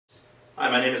Hi,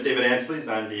 my name is David Anteliz.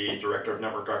 I'm the Director of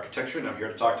Network Architecture, and I'm here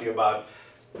to talk to you about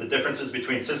the differences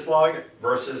between Syslog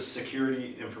versus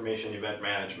Security Information Event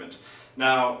Management.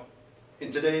 Now, in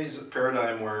today's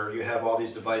paradigm where you have all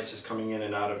these devices coming in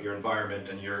and out of your environment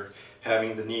and you're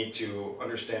having the need to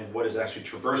understand what is actually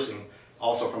traversing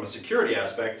also from a security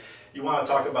aspect, you want to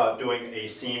talk about doing a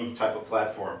Siem type of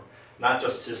platform, not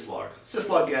just Syslog.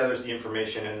 Syslog gathers the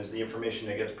information and is the information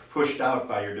that gets pushed out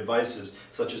by your devices,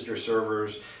 such as your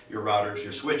servers, your routers,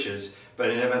 your switches,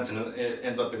 but it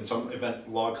ends up in some event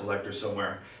log collector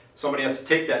somewhere. Somebody has to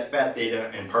take that fat data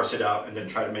and parse it out and then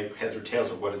try to make heads or tails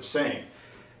of what it's saying.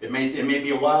 It may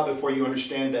be a while before you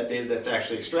understand that data that's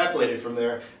actually extrapolated from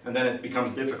there, and then it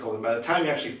becomes difficult. And by the time you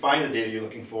actually find the data you're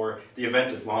looking for, the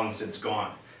event is long since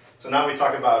gone. So now we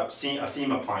talk about a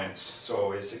Siem appliance,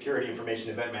 so a Security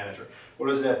Information Event Manager. What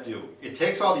does that do? It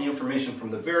takes all the information from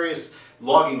the various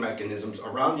logging mechanisms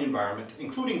around the environment,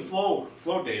 including flow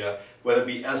data, whether it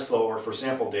be SFlow or for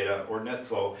sample data or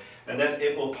NetFlow, and then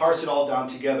it will parse it all down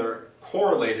together,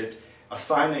 correlate it,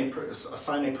 assign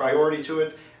a priority to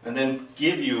it, and then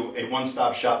give you a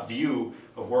one-stop shop view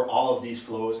of where all of these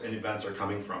flows and events are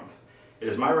coming from. It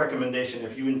is my recommendation,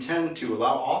 if you intend to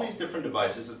allow all these different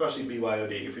devices, especially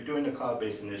BYOD, if you're doing a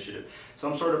cloud-based initiative,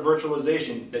 some sort of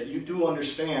virtualization, that you do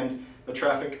understand the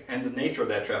traffic and the nature of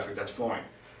that traffic that's flowing.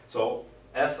 So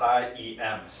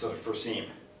SIEM, so for Siem.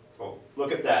 So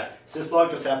look at that. Syslog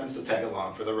just happens to tag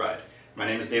along for the ride. My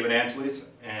name is David Anteliz,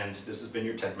 and this has been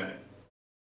your Tech Minute.